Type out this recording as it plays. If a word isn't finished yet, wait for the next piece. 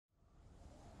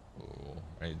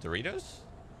Right, Doritos?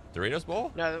 Doritos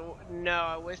bowl? No,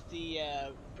 no, with the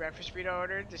breakfast burrito I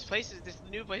ordered. This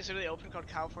new place literally opened called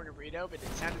California Burrito, but it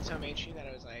sounded so mainstream that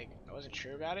I was like, I wasn't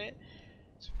sure about it.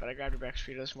 So, but I grabbed a breakfast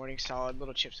burrito this morning, solid,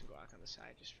 little chips and guac on the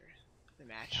side just for the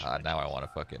match. God, now I want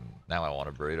now I want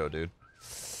a burrito, dude.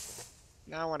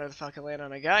 Now I want to fucking land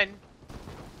on a gun.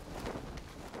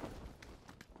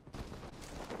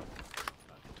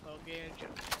 Fucking 12 gauge.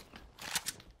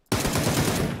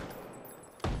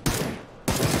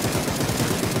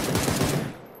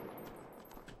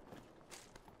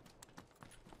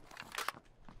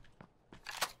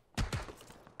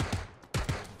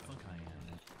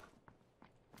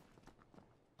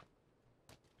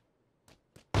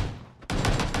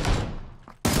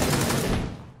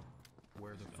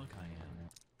 Where the fuck I am.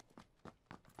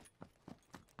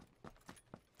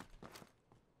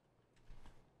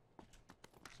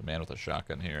 There's a man with a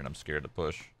shotgun here, and I'm scared to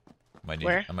push.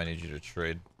 Where? I might need you to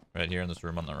trade right here in this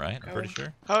room on the right. I'm pretty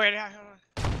sure. Oh wait, yeah, hold on.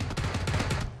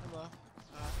 Hello.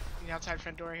 The outside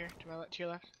front door here, to your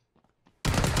left.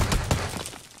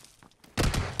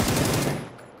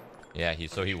 Yeah,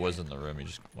 he was in the room. He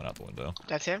just went out the window.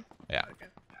 That's him? Yeah. Okay.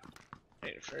 I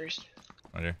hit it first.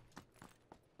 Right here.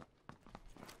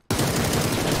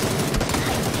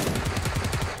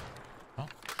 Oh,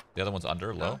 the other one's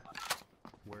under, low.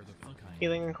 Where the fuck I am.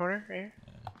 Healing in the corner, right here.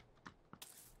 Yeah.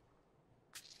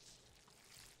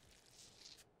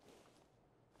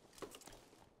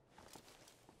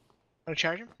 Want to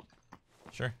charge him?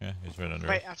 Sure, yeah, he's right under.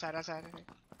 Wait, outside, I think.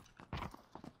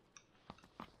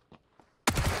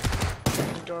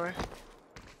 Doorway.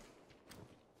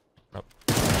 Oh.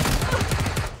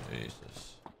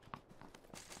 Jesus.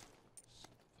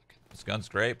 This gun's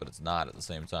great, but it's not at the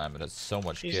same time. It has so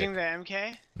much kick. Using the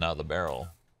MK? No, the barrel.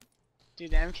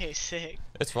 Dude, the MK is sick.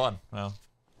 It's fun. Well.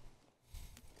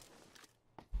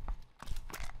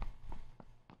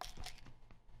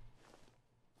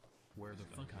 Where the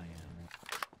fuck I am.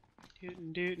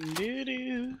 Dootin' dootin' doo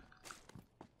doo.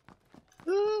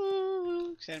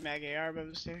 Ooh. Send mag AR above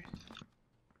the stairs.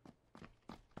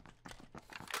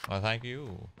 Well, thank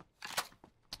you.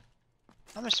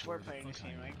 I'm a sport player in this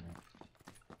game, like.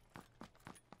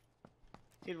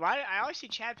 Dude, why? I always see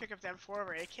Chad pick up the M4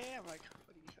 over AK. I'm like,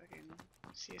 what are you fucking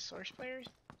CS players?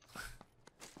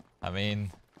 I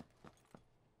mean,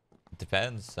 it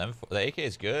depends. M4, the AK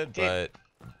is good, Dude. but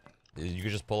you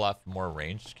could just pull off more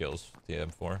range skills with the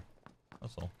M4.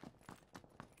 That's all.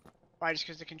 Why? Just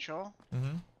because the control?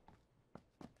 Mm-hmm.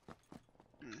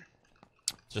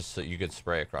 Just so you could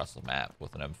spray across the map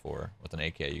with an M4. With an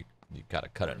AK, you gotta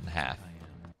cut it in half,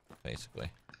 basically.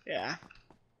 Yeah.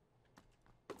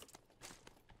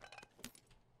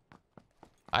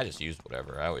 I just use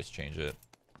whatever. I always change it.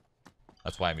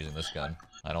 That's why I'm using this gun.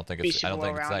 I don't think it's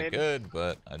that good,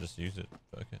 but I just use it.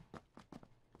 Fuck it.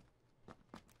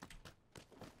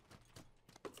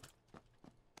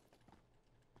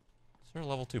 Is there a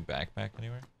level 2 backpack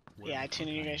anywhere? Yeah, I tuned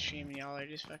in your guys' stream and y'all are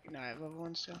just fucking. No, I have level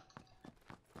 1 still.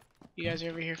 You guys are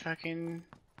over here fucking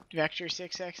Vector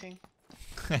 6xing?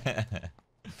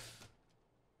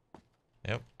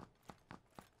 Yep.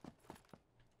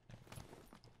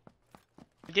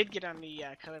 I did get on the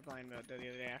colorblind mode though the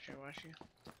other day after I watched you.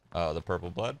 Oh, the purple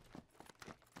blood?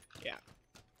 Yeah.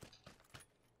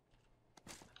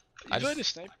 I You just... a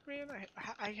sniper, man?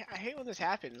 I hate when this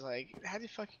happens. Like, how do you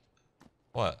fuck?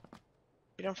 What?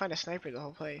 You don't find a sniper the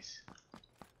whole place.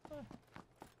 What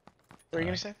were you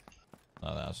gonna say?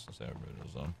 No, that's the same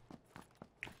zone.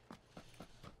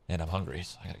 And I'm hungry,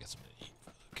 so I gotta get something to eat.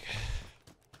 Fuck.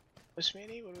 What's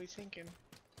Smitty? What are we thinking?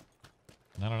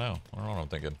 I don't know. I don't know what I'm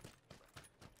thinking.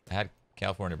 I had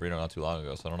California burrito not too long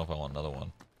ago, so I don't know if I want another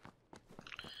one.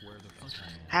 Where the fuck I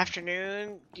am.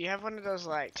 Afternoon. Do you have one of those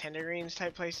like tender greens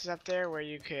type places up there where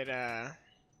you could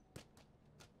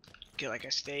get like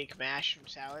a steak, mash, and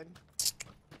salad?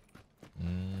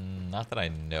 Not that I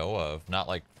know of. Not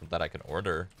like that I can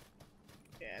order.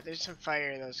 Yeah, there's some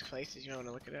fire in those places. You might want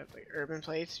to look it up. Like urban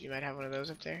plates. You might have one of those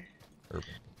up there. Urban.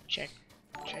 Check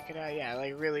it out. Yeah,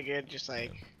 like really good. Just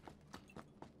like. Yeah.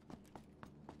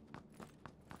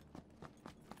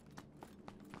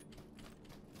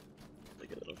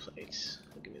 Look at little plates.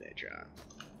 Give me that drop.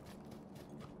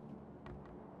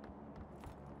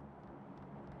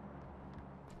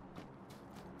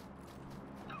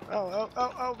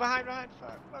 Oh, behind.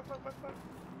 Fuck.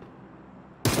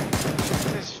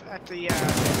 This at the,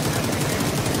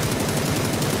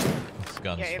 This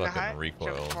gun's yeah, in the fucking hut.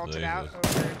 recoil. So vaulted out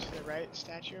over to the right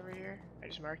statue over here. I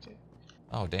just marked it.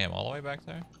 Oh, damn, all the way back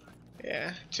there?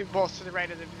 Yeah, both to the right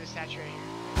of the statue right here.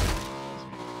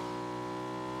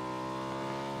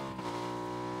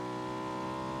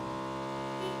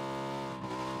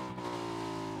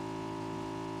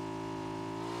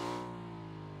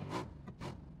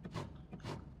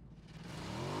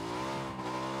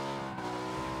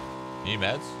 You need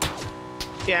meds?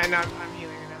 Yeah, no, I'm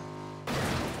healing her now.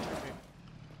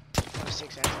 I have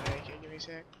 6 X on it. Can you give me a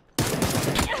sec?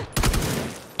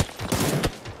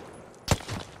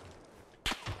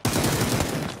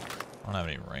 I don't have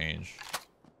any range.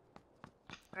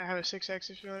 I have a 6X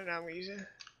if you want it. Now I'm gonna use it.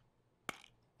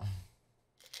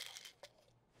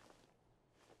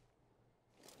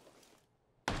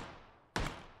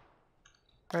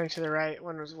 Running to the right.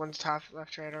 One's top,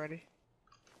 left, right already.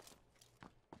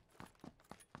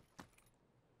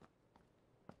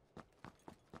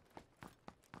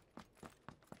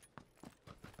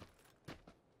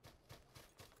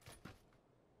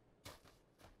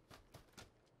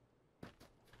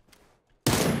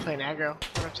 Playing aggro.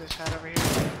 Run up to the side over here.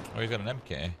 Oh, he's got an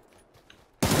MK.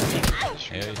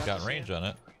 Yeah, he's got range on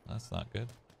it. That's not good.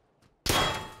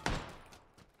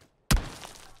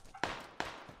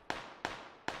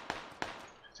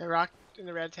 The rock in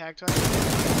the red tag twice.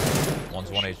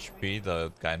 One's 1 HP,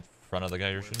 the guy in front of the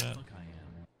guy you're shooting at.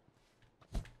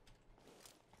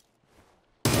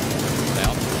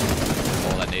 Down.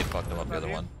 Oh, that nade fucked him up, the other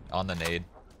one. On the nade.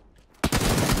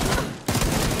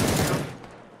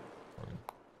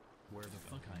 Where the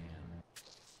fuck I am?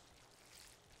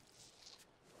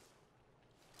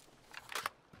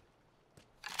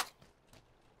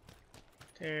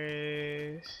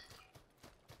 There's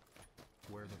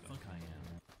Where the fuck I am?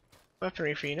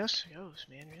 weaponry for you. No scopes,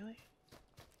 man. Really?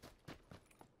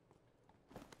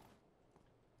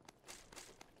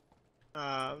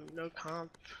 No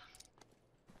comp.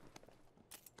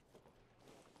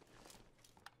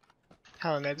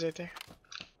 How meds right there?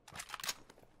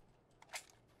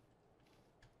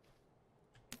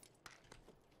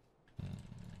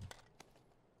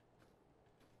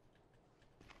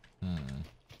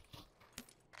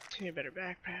 Need a better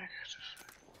backpack.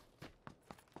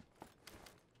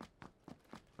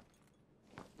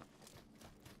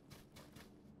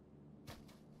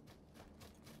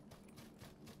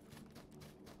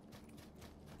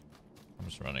 I'm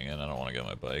just running in. I don't want to get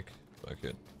my bike. Fuck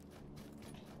it.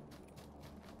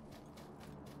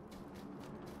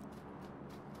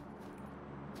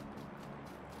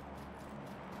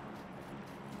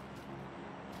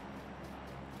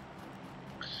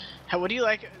 What do you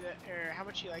like, or how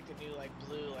much do you like the new like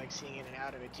blue, like seeing in and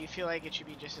out of it? Do you feel like it should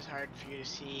be just as hard for you to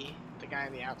see the guy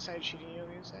on the outside shooting you on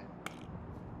the inside?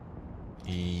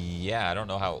 Yeah, I don't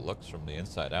know how it looks from the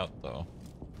inside out though.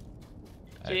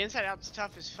 So the inside out's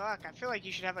tough as fuck. I feel like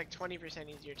you should have like 20%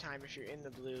 easier time if you're in the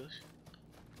blues.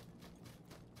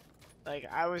 Like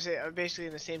I was basically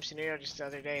in the same scenario just the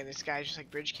other day, and this guy's just like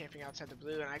bridge camping outside the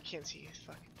blue, and I can't see his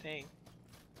fucking thing.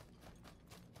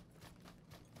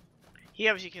 He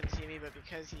obviously couldn't see me, but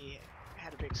because he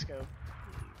had a big scope,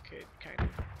 he could kind of.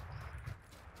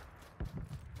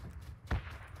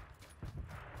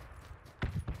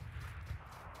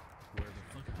 Where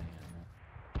the fuck I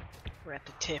am? We're at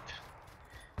the tip.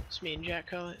 It's me and Jack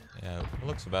call it. Yeah, it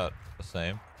looks about the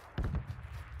same.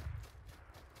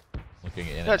 Looking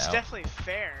in No, and it's out. definitely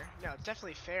fair. No, it's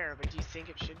definitely fair, but do you think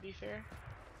it should be fair?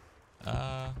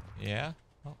 Yeah.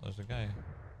 Oh, there's a guy.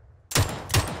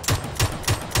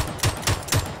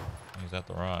 He's at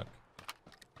the rock.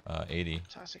 80.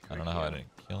 I don't know how I didn't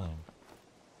kill him.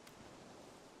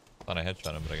 Thought I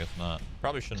headshot him, but I guess not.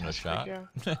 Probably shouldn't have shot.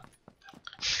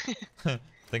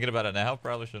 Thinking about it now,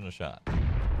 probably shouldn't have shot.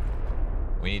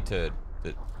 We need to.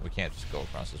 We can't just go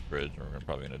across this bridge, or we're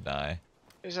probably gonna die.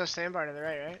 There's no sandbar to the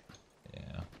right?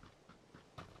 Yeah.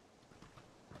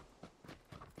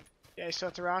 Yeah, you still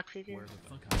at the rock peeking? Where the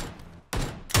fuck I am?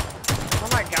 Oh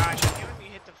my gosh, I hate when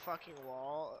you hit the fucking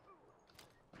wall.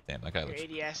 Damn, that guy Your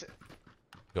looks. ADS.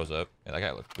 Goes up. Yeah, that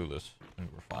guy looked clueless. I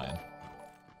think we're fine.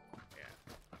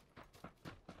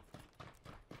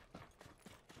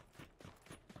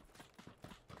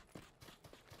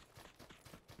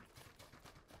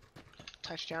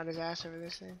 Touchdown his ass over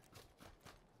this thing.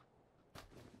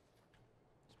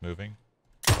 It's moving.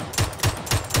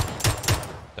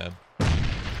 Dead.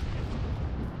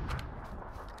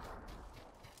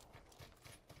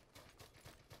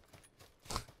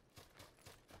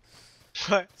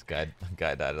 What? This guy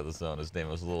died of the zone. His name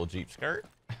was Little Jeep Skirt.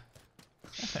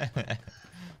 Just made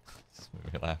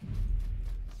me laugh.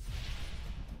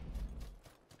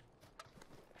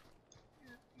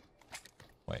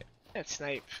 Wait. That's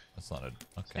snipe. That's not a.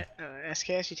 Okay.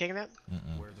 SKS, you taking that?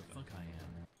 Mm-mm. Where the fuck I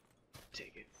am?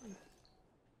 Take it.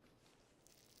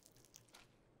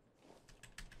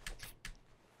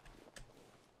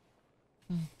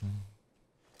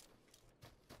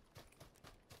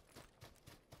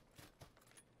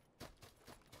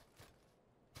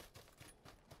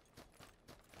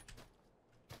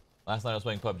 Last night I was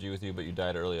playing PUBG with you, but you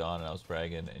died early on, and I was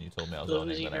fragging, and you told me I was Lil on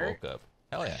it, Uzi and then I Vert? woke up.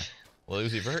 Hell yeah. Lil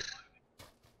Uzi Vert?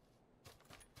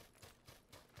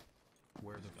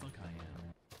 Where the fuck I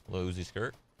am. Lil Uzi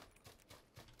Skirt?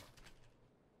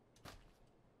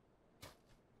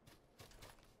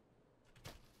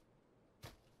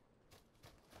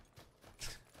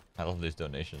 I love these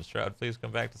donations. Shroud, please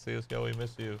come back to CSGO. We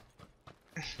miss you.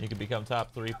 You can become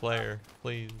top 3 player,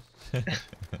 please. Does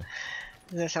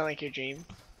that sound like your dream?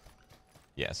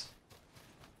 Yes.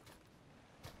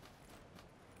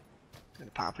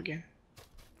 Gonna pop again.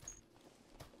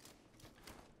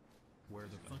 Where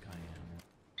the fuck I am.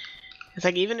 It's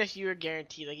like even if you were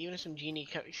guaranteed, like even if some genie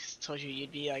told you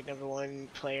you'd be like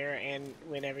 #1 player and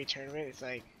win every tournament, it's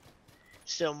like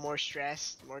still more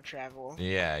stress, more travel.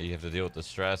 Yeah, you have to deal with the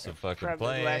stress of fucking Probably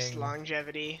playing. less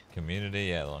longevity. Community,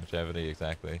 yeah, longevity,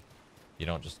 exactly. You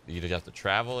just have to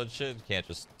travel and shit. You can't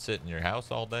just sit in your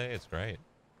house all day. It's great.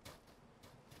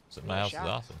 Sitting in my house is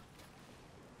awesome.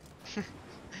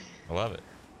 I love it.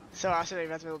 So awesome that you're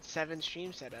about to build 7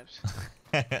 stream setups.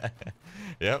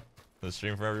 Yep, the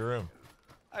stream from every room.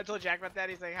 I told Jack about that.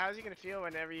 He's like, how's he gonna feel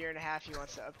when every year and a half he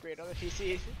wants to upgrade all the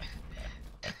PCs?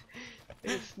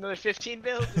 It's another 15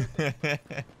 builds.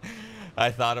 I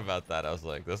thought about that. I was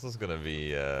like, this is gonna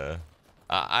be.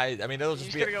 I mean, it'll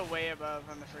just be. You're gonna go way above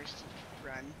on the first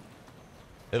run.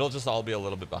 It'll just all be a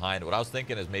little bit behind. What I was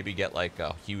thinking is maybe get like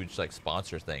a huge like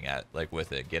sponsor thing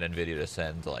with it. Get NVIDIA to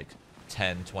send like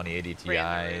 10 2080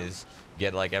 Ti's.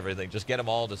 Get like everything. Just get them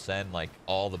all to send like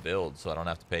all the builds, so I don't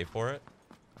have to pay for it,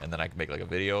 and then I can make like a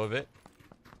video of it.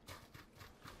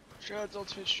 Shroud's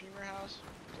ultimate streamer house.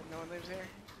 No one lives there.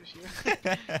 Just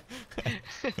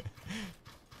you.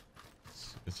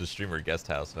 It's a streamer guest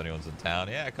house. If anyone's in town,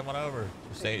 yeah, come on over.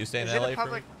 You stay in Is LA it a for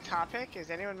public topic? Is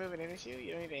anyone moving in with you?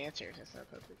 You don't need to answer. It's not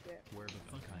public yet. Where the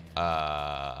fuck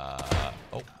I am.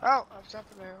 Oh. Oh, I'm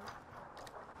stopping the hill.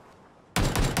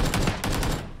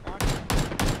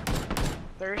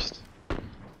 Thirst.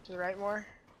 To the right more.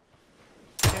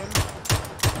 Tim.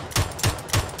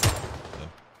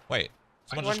 Wait.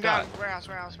 Someone One just down. got.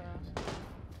 Warehouse.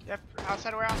 Yep.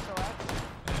 Outside warehouse to the left.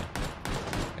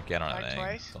 Again on an Like egg.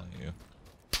 twice? I'm telling you.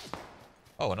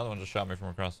 Oh, another one just shot me from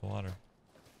across the water.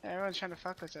 Yeah, everyone's trying to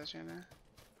fuck with us right now.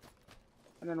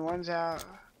 And then one's out.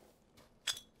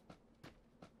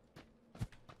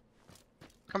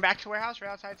 Come back to warehouse. Right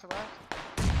outside to the left.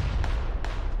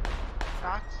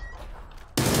 Knocked.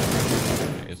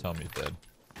 His homie's dead.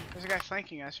 There's a guy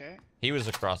flanking us, right? He was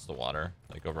across the water,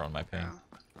 like over on my ping. Oh.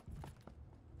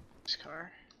 This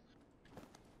car.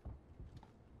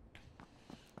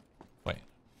 Wait.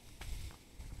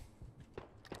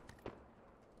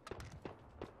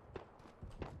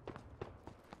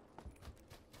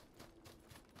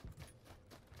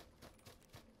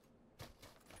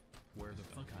 Where the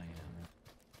fuck I am.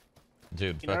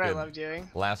 Dude, You know what I fucking love doing?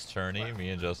 last tourney, me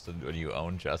and Justin, when you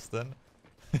own Justin,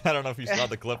 I don't know if you saw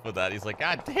the clip of that. He's like,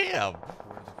 God damn!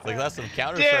 Like, that's some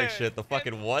Counter-Strike Dude, shit, the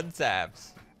fucking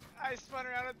one-taps. I spun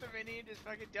around at the mini and just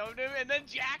fucking domed him, and then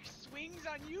Jack swings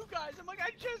on you guys. I'm like, I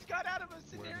just got out of a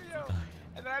scenario.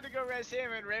 And then I had to go res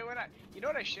him, and right when you know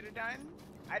what I should have done?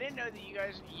 I didn't know that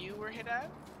you were hit up.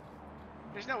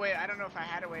 There's no way, I don't know if I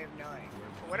had a way of knowing.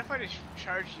 But what if I just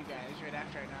charged you guys right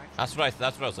after I knocked you?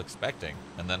 That's what I was expecting.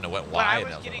 And then it went Well, wide, I and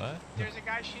was I was getting, like, what? there's a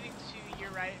guy shooting to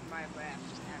your right and my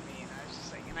left at me, and I was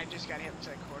just like, and I just got hit to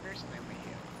the corner, so then we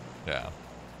hit. Yeah.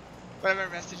 But I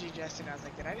remember messaging Justin, I was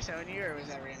like, did I just own you, or was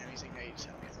that random? He's like, no, you just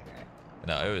owned me. I was like, alright.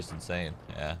 No, it was insane.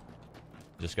 Yeah.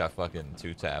 Just got fucking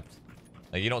two-tapped.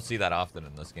 Like, you don't see that often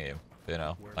in this game, you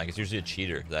know? Like, it's usually a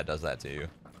cheater that does that to you.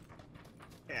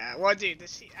 Yeah, well, dude,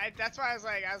 that's why I was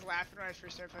laughing when I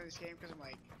first started playing this game, because I'm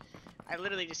like, I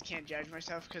literally just can't judge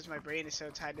myself, because my brain is so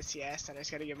tied to CS that I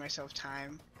just gotta give myself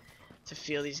time to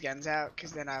feel these guns out,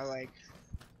 because then I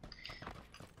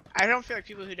don't feel like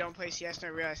people who don't play CS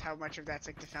don't realize how much of that's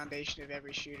like the foundation of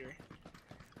every shooter.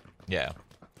 Yeah.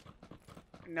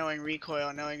 Knowing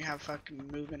recoil, knowing how fucking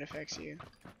movement affects you.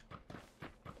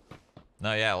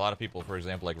 No, yeah, a lot of people, for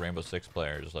example, like Rainbow Six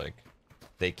players, like,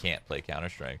 they can't play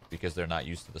Counter-Strike because they're not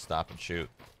used to the stop and shoot.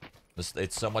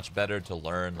 It's so much better to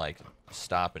learn, like,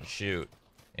 stop and shoot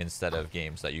instead of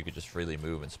games that you could just freely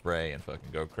move and spray and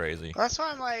fucking go crazy. Well, that's why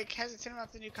I'm like hesitant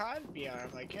about the new COD BR.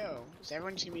 I'm like, yo, is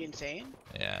everyone just gonna be insane?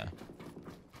 Yeah.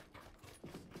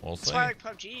 We'll see. That's why I like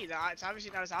PUBG. It's obviously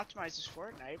not as optimized as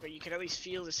Fortnite, but you can at least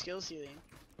feel the skill ceiling.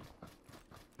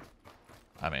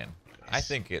 I mean, I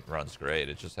think it runs great.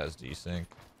 It just has desync.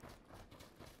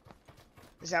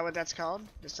 Is that what that's called?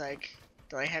 Just like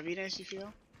the heaviness you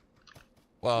feel?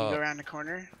 Well, You go around the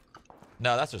corner?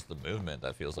 No, that's just the movement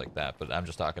that feels like that. But I'm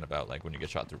just talking about like when you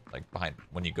get shot through, like behind,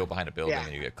 when you go behind a building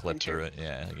and you get clipped through it.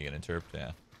 Yeah, like you get interped.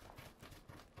 Yeah.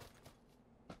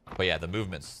 But yeah, the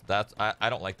movements. That's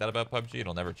I don't like that about PUBG.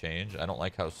 It'll never change. I don't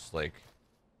like how like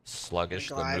sluggish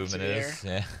the movement is.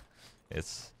 Yeah,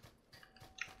 it's.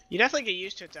 You definitely get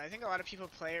used to it though. I think a lot of people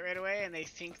play it right away and they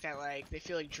think that like they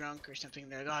feel like drunk or something.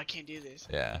 They're like, oh, I can't do this.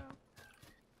 Yeah.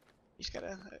 You just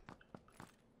gotta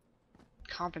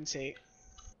compensate.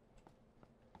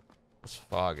 This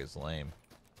fog is lame.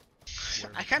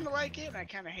 I kind of like it, and I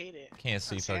kind of hate it. Can't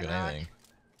see fucking anything.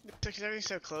 Because everything's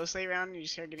so close late round, and you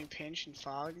start getting pinched and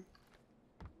fog.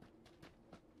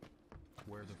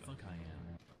 Where the fuck I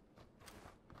am?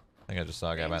 I think I just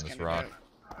saw a guy behind this rock.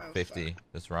 50. Fuck.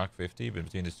 This rock 50, but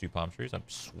between these two palm trees. I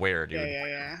swear, dude.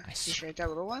 Yeah. Just right that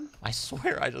little one? I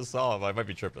swear I just saw him. I might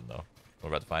be tripping, though. We're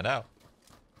about to find out.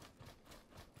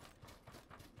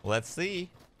 Let's see.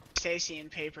 Stacy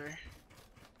and paper.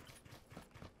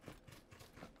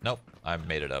 Nope, I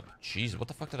made it up. Jeez, what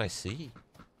the fuck did I see?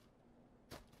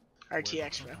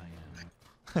 RTX,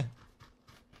 bro.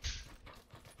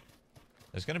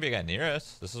 There's gonna be a guy near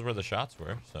us. This is where the shots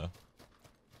were, so.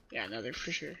 Yeah, no, they're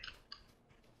for sure.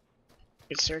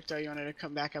 Good Cirque, though. You wanted to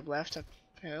come back up left, up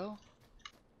hill?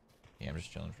 Yeah, I'm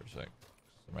just chilling for a sec.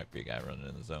 There might be a guy running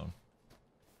in the zone.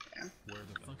 Yeah. Where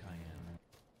the fuck I am?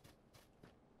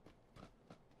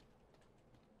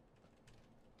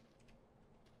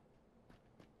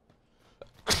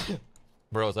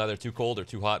 Bro, it's either too cold or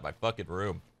too hot in my fucking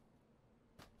room.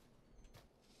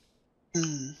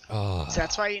 Oh. So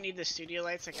that's why you need the studio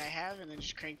lights like I have, and then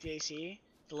just crank the AC.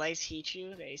 The lights heat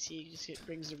you, the AC just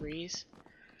brings the breeze.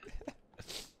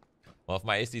 Well, if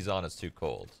my AC's on, it's too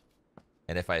cold.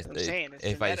 And if I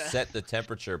set the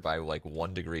temperature by like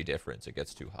 1 degree difference, it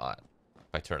gets too hot. If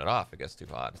I turn it off, it gets too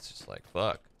hot. It's just like,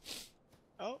 fuck.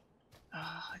 Oh.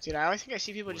 Dude, I always think I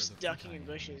see people just ducking in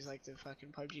bushes like the fucking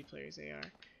PUBG players they are.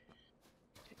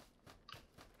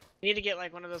 You need to get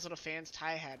like one of those little fans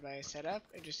Ty had by a setup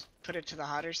and just put it to the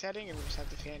hotter setting and just have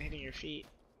the fan hitting your feet.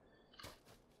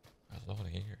 There's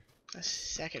nobody here. That's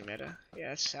second meta. Yeah,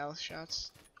 that's south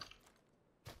shots.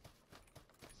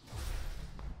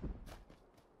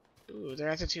 Ooh, they're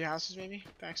at the two houses maybe?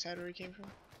 Backside where we came from?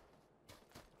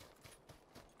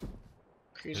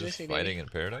 Cruise with me, fighting in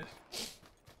paradise?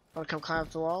 Wanna come climb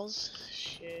up the walls?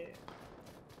 Shit.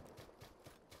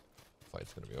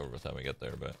 Fight's gonna be over by the time we get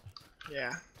there, but...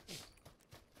 Yeah.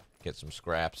 Get some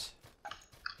scraps.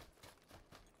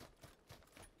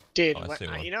 Dude,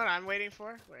 you know what I'm waiting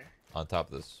for? Where? On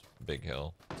top of this big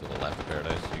hill to the left of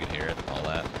paradise. You can hear it, all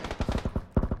that.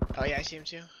 Oh yeah, I see him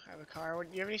too. I have a car. Do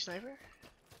you have any sniper?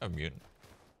 I'm mutant.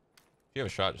 If you have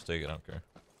a shot, just take it. I don't care.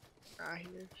 He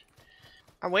moved.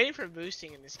 I'm waiting for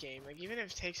boosting in this game. Like, even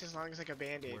if it takes as long as like a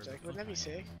bandage, like, wouldn't that be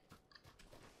sick?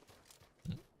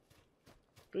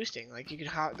 Boosting, like you could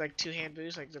hop like two-hand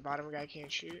boost, like the bottom guy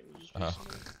can't shoot. And just nice.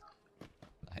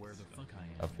 Where the fuck I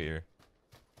am? Up here.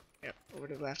 Yep, over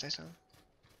to the left I saw him.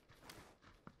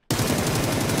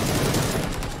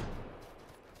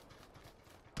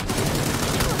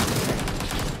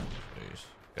 Jeez.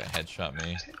 Guy headshot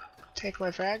me. Take my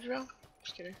frags, bro?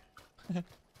 Just kidding.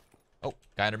 Oh,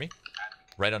 guy under me.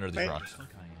 Right under these rocks.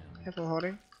 Yep, I'm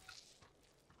holding.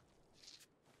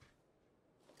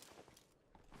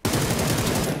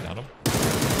 Got him.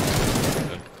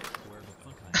 Good. Where the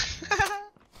fuck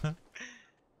I am?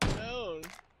 No.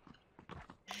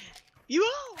 You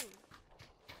own!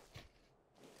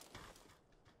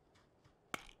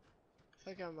 It's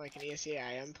like I'm like an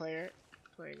ESEIM player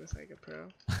playing with like a pro.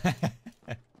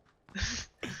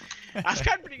 I've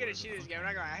gotten pretty good at shooting this game. I'm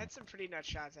not gonna lie. I had some pretty nut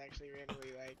shots actually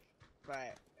randomly, like,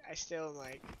 but I still am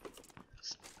like,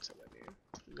 someone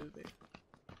new. Movement.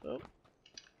 Oh.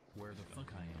 Where the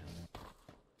fuck I am?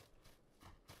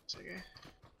 It's okay.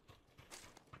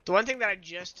 The one thing that I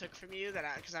just took from you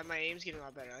because my aim's getting a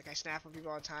lot better, like I snap on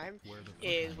people all the time,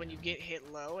 is when you get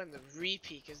hit low and the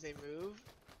re-peek as they move,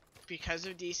 because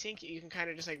of desync, you can kind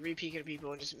of just like re-peek at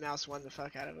people and just mouse one the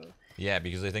fuck out of them. Yeah,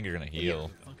 because they think you're gonna heal.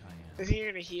 They think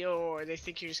you're gonna heal, or they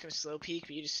think you're just gonna slow peek,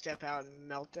 but you just step out and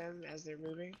melt them as they're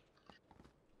moving.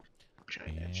 I'm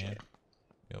trying that shit.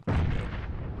 Yep.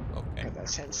 Okay. Got that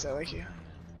sense though, like you.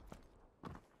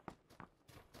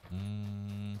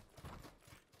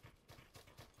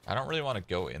 I don't really want to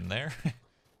go in there.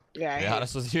 Yeah. To be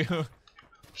honest with you.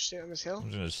 Sit on this hill.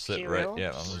 I'm just gonna sit right.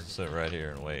 Yeah, I'm gonna sit right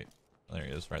here and wait. There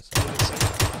he is, right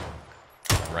side.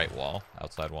 Right wall,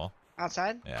 outside wall.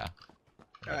 Outside? Yeah.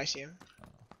 Oh, I see him.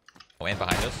 Oh, and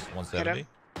behind us, 170.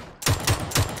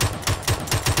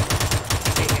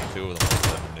 Two of them,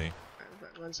 170.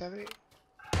 170.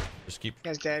 Just keep.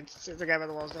 Guy's dead. The guy by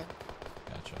the wall's dead.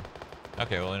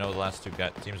 Okay, well, I know the last two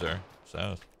teams are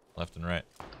south, left and right.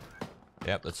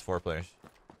 Yep, that's 4 players.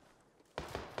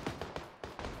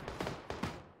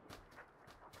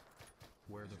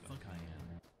 Where the fuck I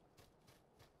am.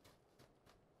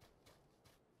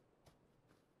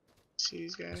 See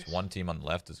these guys. This one team on the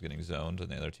left is getting zoned, and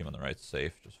the other team on the right is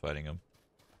safe, just fighting them.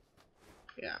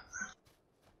 Yeah.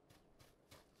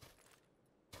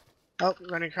 Oh,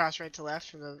 running across right to left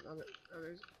from the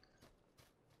others.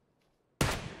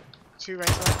 2 right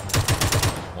to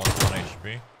left. One's 1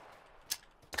 HP.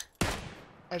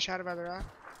 I shot about the rock.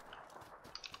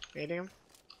 Baiting him.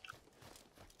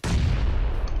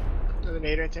 Another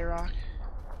nade right there, rock.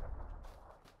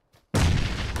 What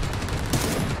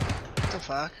the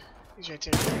fuck? He's right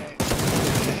there, right.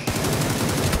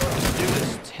 Dude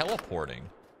is teleporting.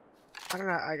 I don't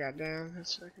know, I got down.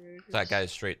 That's fucking ridiculous. That guy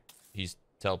is straight. He's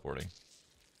teleporting.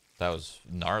 That was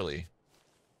gnarly.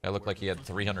 That looked like he had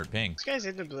 300 ping. This guy's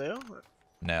in the blue?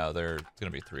 No, they're gonna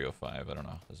be 305. I don't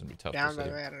know. This is gonna be tough Down to by the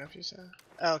save. way, I don't know if you saw.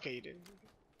 Oh, okay, you did.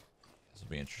 This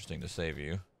will be interesting to save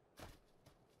you.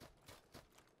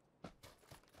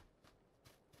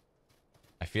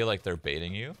 I feel like they're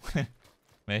baiting you.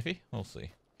 Maybe? We'll see.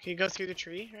 Can you go through the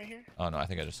tree right here? Oh no, I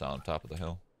think I just saw them top of the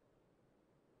hill.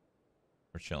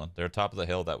 We're chilling. They're top of the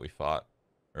hill that we fought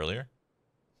earlier.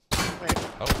 Wait.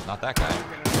 Oh, not that guy.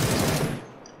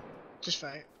 Just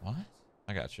fight. What?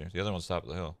 I got you. The other one's top of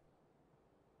the hill.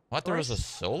 What? There was a Dorth?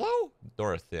 solo?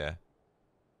 Dorth, yeah.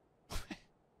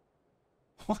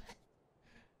 What?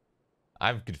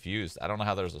 I'm confused. I don't know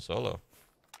how there's a solo.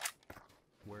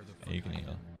 Where the Yeah, fuck you can I heal.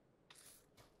 am.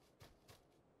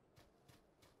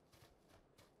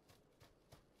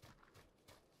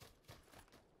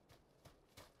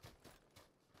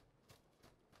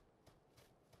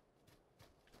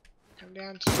 Come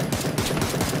down to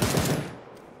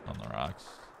On the rocks.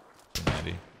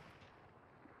 290.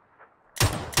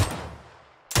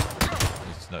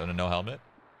 He's no helmet.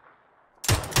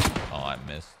 Oh, I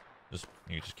missed.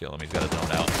 You just kill him. He's got his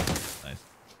own out. Nice.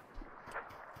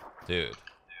 Dude.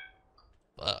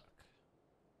 Fuck.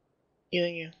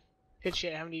 healing you. Good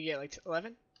shit. How many do you get? Like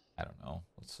 11? I don't know.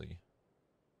 Let's see.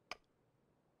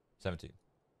 17.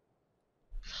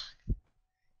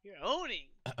 You're owning.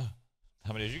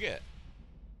 How many did you get?